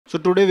So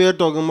today we are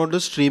talking about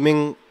the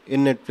streaming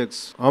in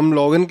Netflix. हम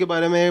login के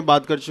बारे में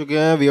बात कर चुके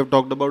हैं. We have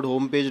talked about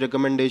home page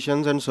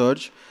recommendations and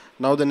search.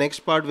 Now the next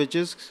part, which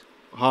is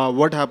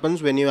what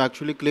happens when you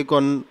actually click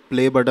on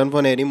play button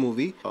for any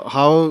movie.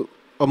 How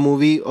a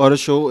movie or a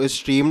show is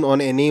streamed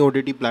on any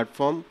OTT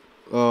platform.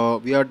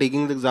 We are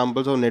taking the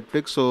examples of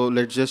Netflix, so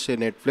let's just say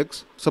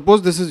Netflix.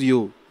 Suppose this is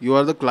you. You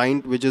are the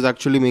client which is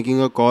actually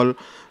making a call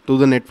to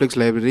the Netflix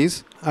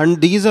libraries, and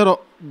these are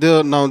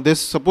the now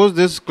this suppose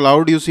this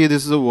cloud you see,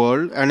 this is a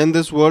world, and in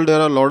this world there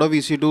are a lot of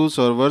EC2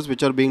 servers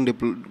which are being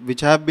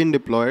which have been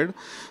deployed,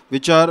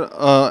 which are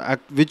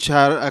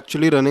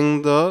actually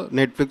running the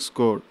Netflix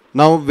code.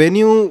 Now when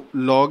you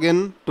log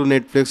in to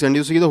Netflix and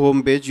you see the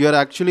home page, you are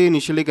actually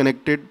initially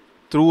connected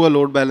through a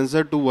load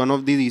balancer to one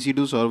of these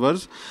EC2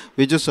 servers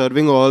which is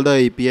serving all the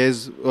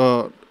APIs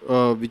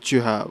which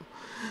you have.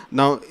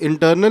 Now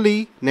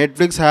internally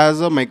Netflix has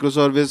a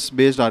microservice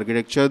based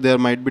architecture. There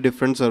might be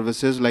different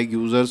services like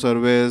user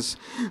service,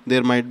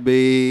 there might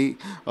be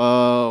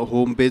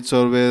homepage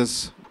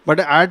service, but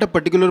at a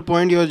particular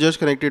point you are just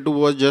connected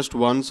to just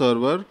one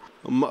server.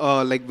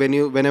 Like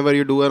whenever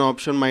you do an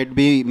option, might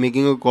be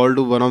making a call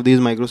to one of these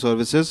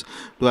microservices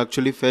to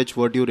actually fetch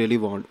what you really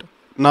want.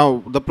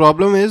 Now the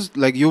problem is,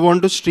 like, you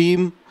want to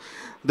stream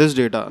this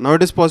data. Now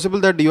it is possible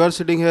that you are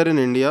sitting here in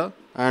India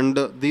and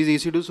these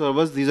EC2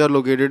 servers, these are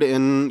located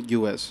in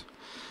US.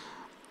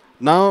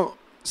 Now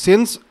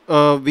since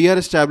we are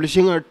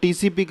establishing a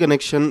TCP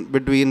connection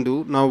between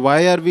two. Now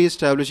why are we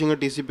establishing a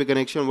TCP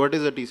connection? What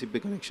is a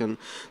TCP connection?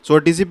 So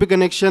a TCP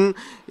connection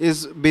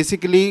is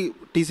basically,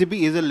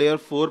 TCP is a layer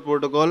 4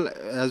 protocol,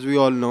 as we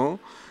all know.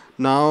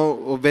 Now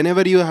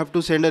whenever you have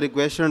to send a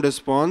request and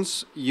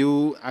response,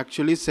 you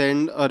actually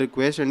send a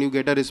request and you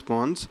get a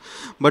response.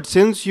 But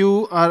since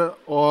you are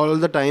all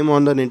the time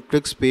on the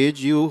Netflix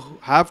page, you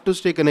have to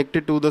stay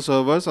connected to the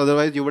servers,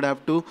 otherwise you would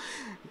have to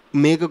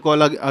make a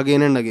call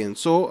again and again.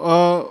 So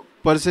a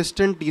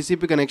persistent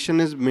TCP connection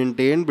is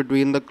maintained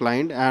between the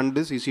client and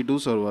this EC2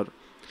 server.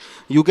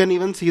 You can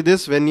even see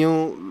this when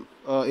you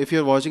if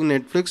you're watching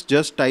Netflix,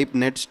 just type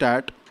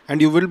netstat and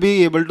you will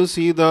be able to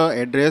see the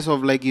address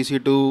of like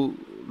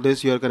EC2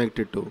 this you are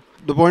connected to.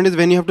 The point is,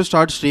 when you have to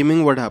start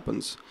streaming, what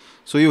happens?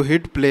 So you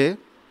hit play.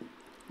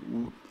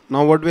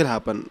 Now what will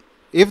happen?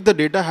 If the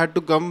data had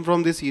to come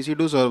from this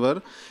EC2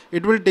 server,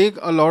 it will take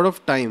a lot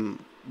of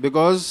time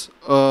because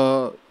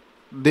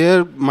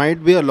there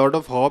might be a lot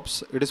of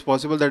hops. It is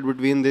possible that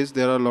between this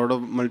there are a lot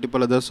of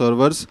multiple other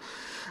servers,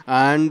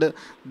 and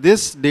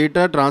this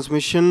data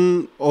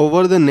transmission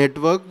over the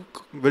network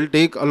will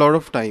take a lot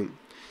of time,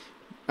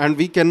 and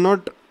we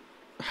cannot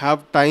have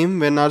time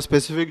when our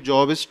specific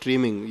job is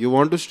streaming. You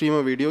want to stream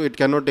a video, it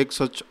cannot take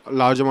such a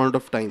large amount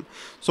of time.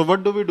 So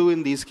what do we do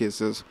in these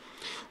cases?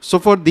 So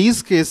for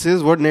these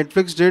cases, what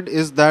Netflix did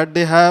is that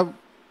they have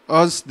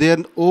their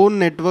own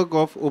network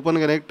of open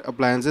connect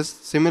appliances.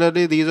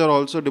 Similarly, these are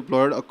also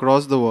deployed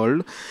across the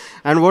world,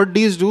 and what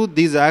these do,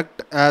 these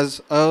act as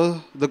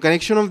the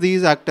connection of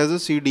these act as a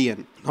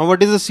CDN. Now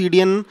what is a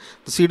CDN?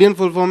 The CDN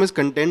full form is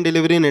content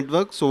delivery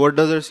network. So what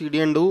does a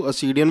CDN do? A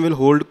CDN will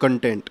hold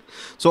content.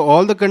 So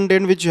all the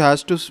content which you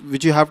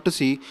have to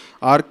see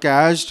are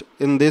cached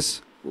in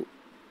this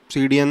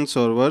CDN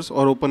servers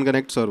or open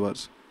connect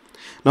servers.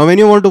 Now when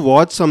you want to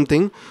watch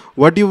something,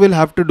 what you will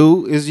have to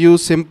do is you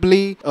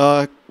simply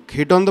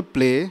hit on the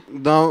play.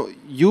 Now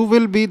you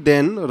will be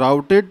then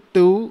routed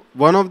to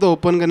one of the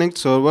open connect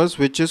servers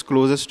which is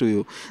closest to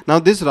you. Now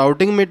this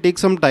routing may take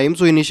some time,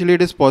 so initially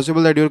it is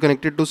possible that you are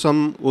connected to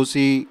some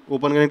OC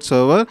open connect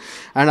server,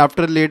 and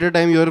after a later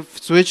time you are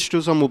switched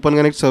to some open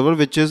connect server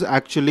which is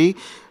actually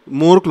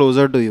more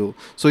closer to you.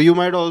 So you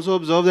might also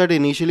observe that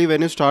initially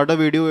when you start a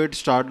video, it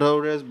starts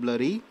out as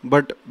blurry,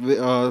 but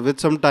with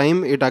some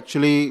time it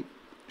actually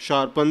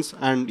sharpens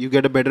and you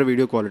get a better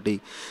video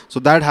quality.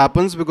 So that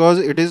happens because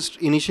it is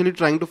initially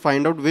trying to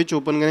find out which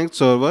open connect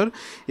server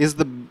is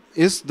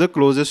the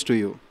closest to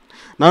you.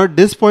 Now at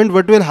this point,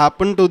 what will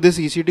happen to this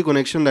EC2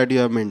 connection that you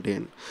have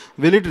maintained?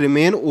 Will it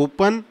remain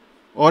open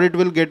or it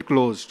will get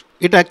closed?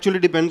 It actually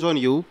depends on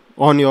you,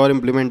 on your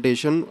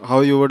implementation, how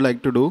you would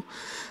like to do.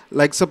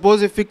 Like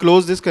suppose if we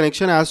close this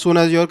connection as soon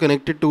as you are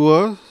connected to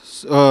a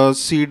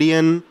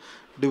CDN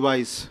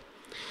device.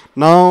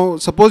 Now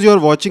suppose you are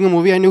watching a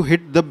movie and you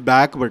hit the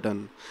back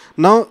button.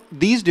 Now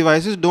these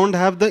devices don't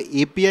have the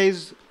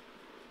APIs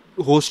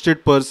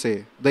hosted per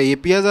se. The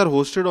APIs are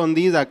hosted on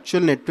these actual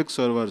Netflix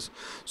servers.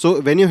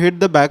 So when you hit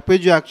the back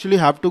page, you actually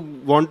have to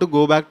want to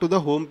go back to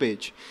the home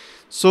page.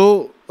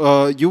 So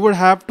you would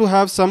have to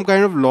have some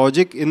kind of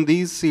logic in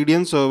these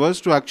CDN servers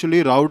to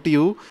actually route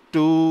you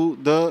to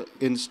the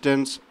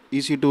instance,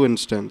 EC2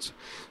 instance.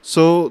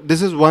 So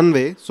this is one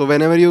way. So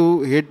whenever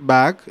you hit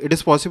back, it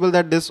is possible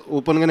that this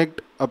open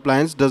connect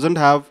appliance doesn't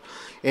have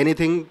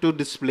anything to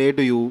display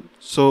to you,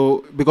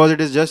 so because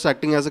it is just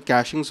acting as a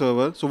caching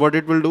server. So what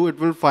it will do, it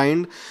will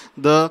find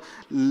the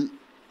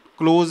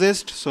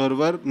closest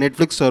server,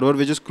 Netflix server,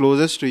 which is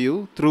closest to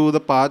you through the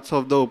paths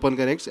of the open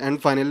connects,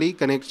 and finally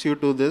connects you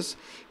to this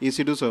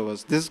EC2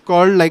 servers. This is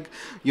called like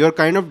you're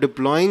kind of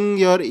deploying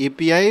your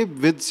API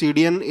with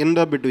CDN in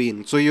the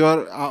between. So you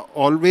are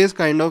always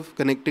kind of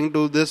connecting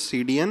to this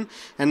CDN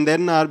and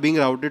then are being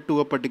routed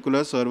to a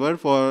particular server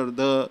for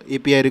the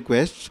API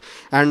requests,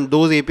 and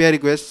those API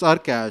requests are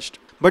cached.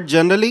 But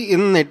generally in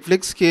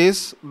Netflix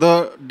case, the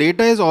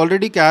data is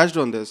already cached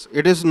on this.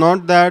 It is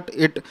not that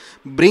it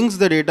brings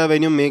the data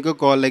when you make a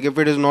call. Like if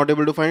it is not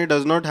able to find, it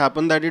does not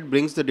happen that it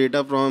brings the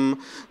data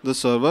from the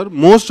server.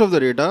 Most of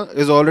the data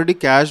is already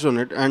cached on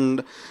it,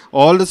 and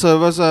all the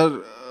servers are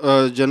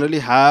generally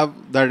have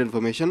that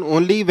information.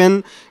 Only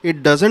when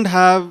it doesn't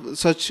have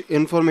such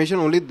information,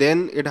 only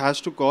then it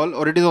has to call,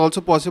 or it is also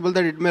possible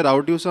that it may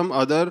route you some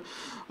other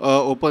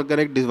open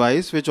connect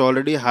device which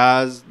already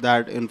has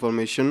that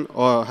information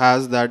or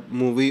has that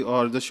movie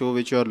or the show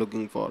which you are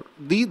looking for.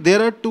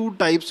 There are two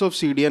types of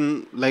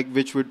CDN like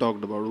which we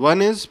talked about.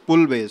 One is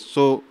pull based.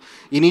 So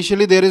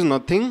initially there is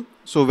nothing.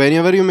 So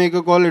whenever you make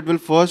a call, it will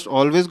first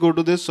always go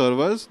to this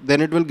servers,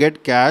 then it will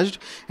get cached,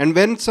 and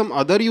when some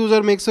other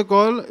user makes a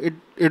call,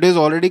 it is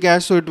already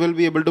cached, so it will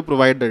be able to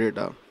provide the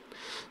data.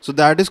 So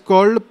that is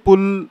called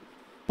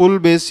pull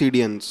based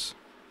CDNs.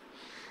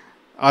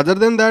 Other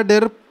than that,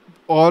 there are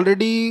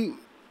already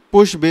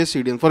push based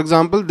CDN. For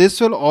example, this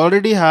will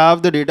already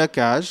have the data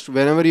cached.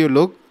 Whenever you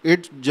look,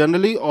 it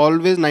generally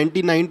always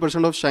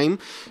 99% of time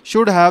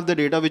should have the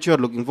data which you are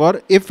looking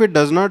for. If it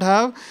does not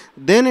have,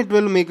 then it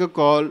will make a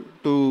call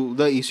to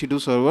the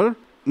EC2 server.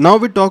 Now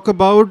we talk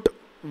about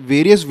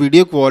various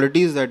video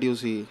qualities that you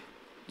see.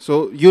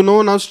 So you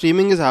know now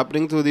streaming is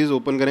happening through these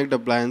open connect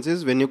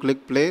appliances. When you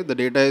click play, the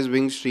data is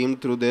being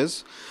streamed through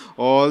this.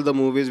 All the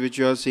movies which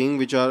you are seeing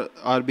which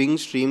are being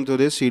streamed through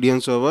this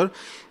CDN server.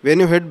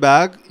 When you hit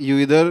back, you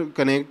either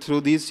connect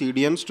through these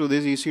CDNs to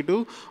this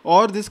EC2,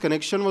 or this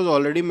connection was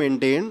already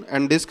maintained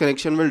and this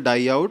connection will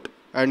die out,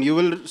 and you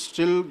will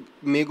still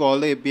make all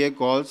the API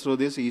calls through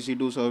this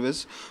EC2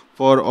 service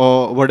for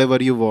whatever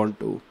you want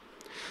to.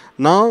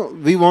 Now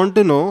we want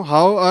to know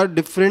how are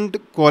different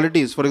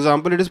qualities. For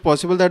example, it is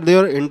possible that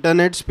your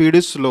internet speed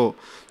is slow.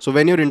 So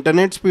when your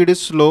internet speed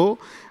is slow,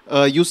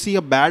 you see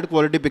a bad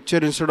quality picture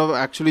instead of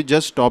actually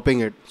just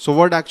stopping it. So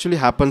what actually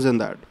happens in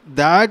that?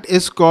 That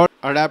is called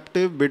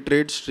adaptive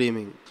bitrate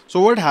streaming. So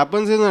what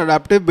happens in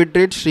adaptive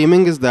bitrate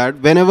streaming is that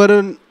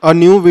whenever a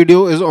new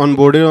video is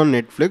onboarded on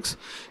Netflix,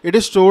 it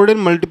is stored in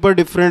multiple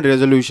different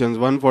resolutions,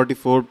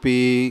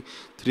 144p,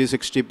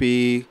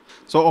 360p.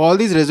 So all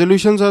these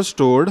resolutions are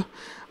stored,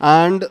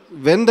 and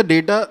when the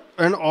data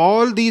and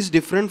all these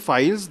different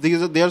files,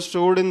 they are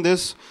stored in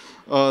this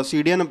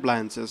CDN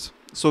appliances.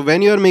 So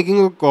when you are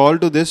making a call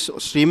to this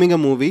streaming a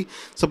movie,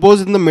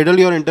 suppose in the middle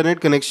your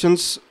internet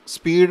connection's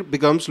speed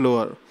becomes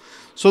lower.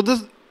 So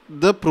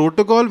the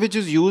protocol which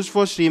is used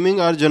for streaming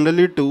are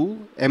generally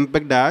two,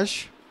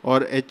 MPEG-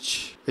 or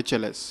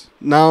HLS.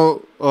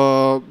 Now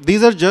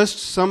these are just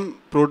some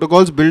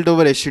protocols built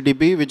over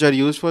HTTP which are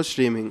used for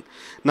streaming.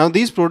 Now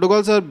these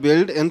protocols are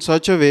built in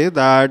such a way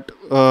that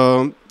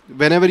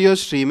whenever you are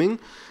streaming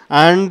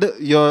and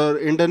your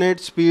internet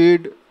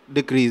speed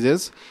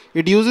decreases,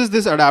 it uses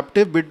this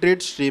adaptive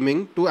bitrate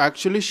streaming to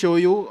actually show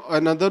you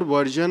another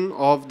version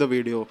of the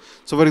video.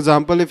 So for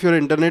example, if your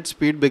internet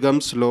speed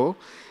becomes slow,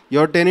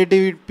 your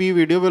 1080p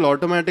video will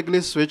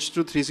automatically switch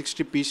to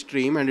 360p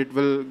stream, and it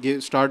will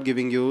start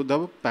giving you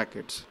the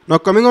packets. Now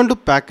coming on to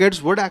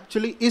packets, what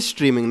actually is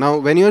streaming? Now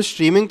when you are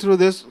streaming through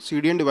this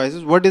CDN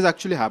devices, what is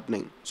actually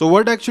happening? So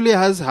what actually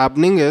is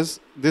happening is,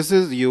 this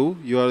is you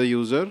are the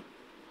user,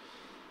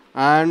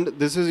 and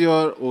this is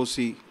your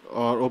OC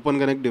or open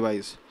connect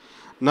device.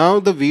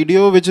 Now the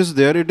video which is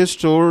there, it is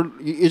stored,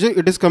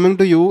 it is coming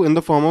to you in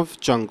the form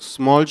of chunks,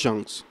 small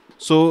chunks.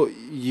 So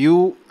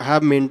you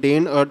have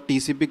maintained a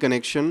TCP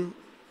connection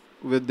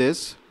with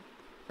this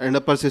and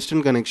a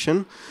persistent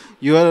connection.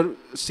 You are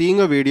seeing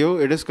a video,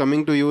 it is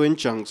coming to you in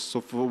chunks. So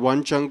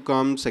one chunk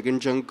comes,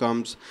 second chunk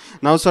comes.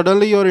 Now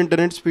suddenly your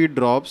internet speed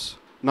drops.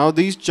 Now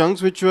these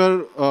chunks which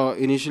were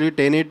initially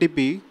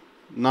 1080p,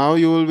 now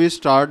you will be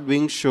start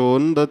being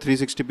shown the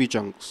 360p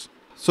chunks.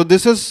 So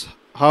this is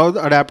how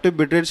the adaptive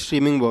bitrate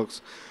streaming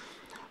works.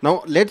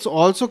 Now let's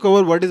also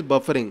cover what is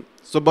buffering.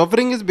 So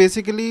buffering is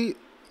basically,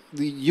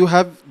 you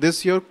have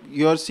this,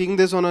 you are seeing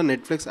this on a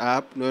Netflix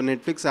app. Your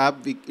Netflix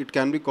app, it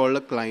can be called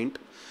a client.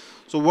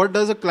 So what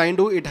does a client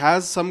do? It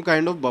has some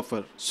kind of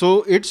buffer.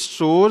 So it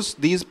stores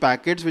these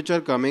packets which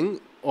are coming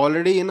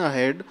already in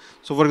ahead.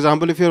 So for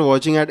example, if you're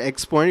watching at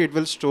X point, it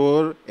will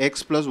store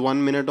X plus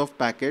 1 minute of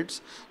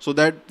packets, so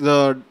that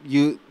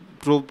you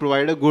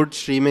provide a good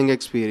streaming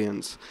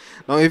experience.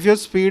 Now if your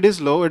speed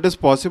is low, it is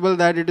possible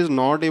that it is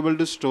not able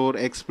to store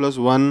X plus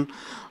 1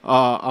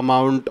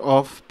 amount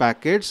of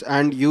packets,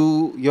 and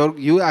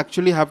you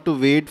actually have to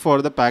wait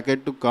for the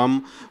packet to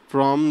come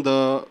from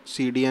the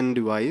CDN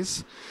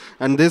device.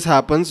 And this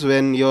happens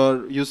when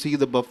you see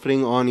the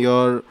buffering on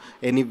your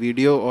any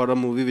video or a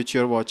movie which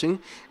you're watching.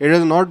 It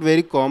is not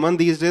very common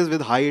these days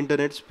with high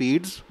internet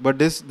speeds, but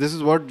this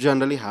is what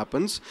generally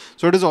happens.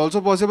 So it is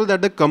also possible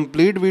that the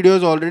complete video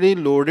is already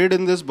loaded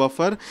in this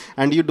buffer,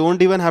 and you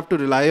don't even have to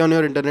rely on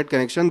your internet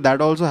connection.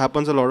 That also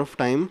happens a lot of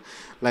time.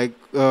 Like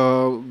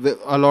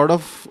a lot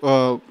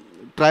of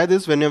try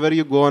this whenever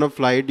you go on a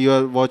flight, you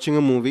are watching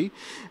a movie.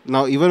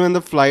 Now even when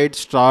the flight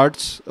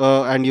starts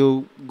and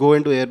you go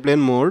into airplane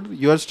mode,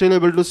 you are still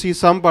able to see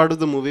some part of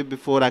the movie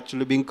before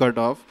actually being cut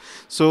off.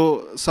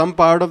 So some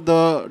part of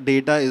the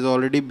data is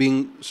already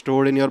being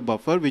stored in your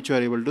buffer, which you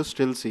are able to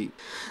still see.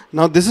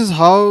 Now this is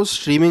how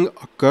streaming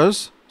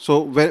occurs.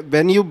 So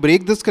when you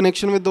break this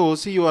connection with the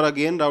OC, you are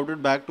again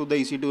routed back to the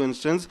EC2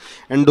 instance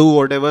and do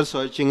whatever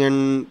searching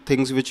and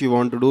things which you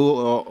want to do,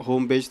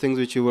 homepage things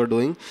which you were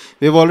doing.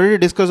 We've already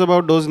discussed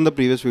about those in the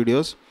previous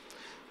videos.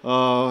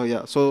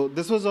 Yeah, so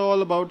this was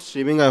all about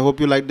streaming. I hope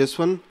you liked this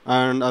one,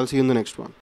 and I'll see you in the next one.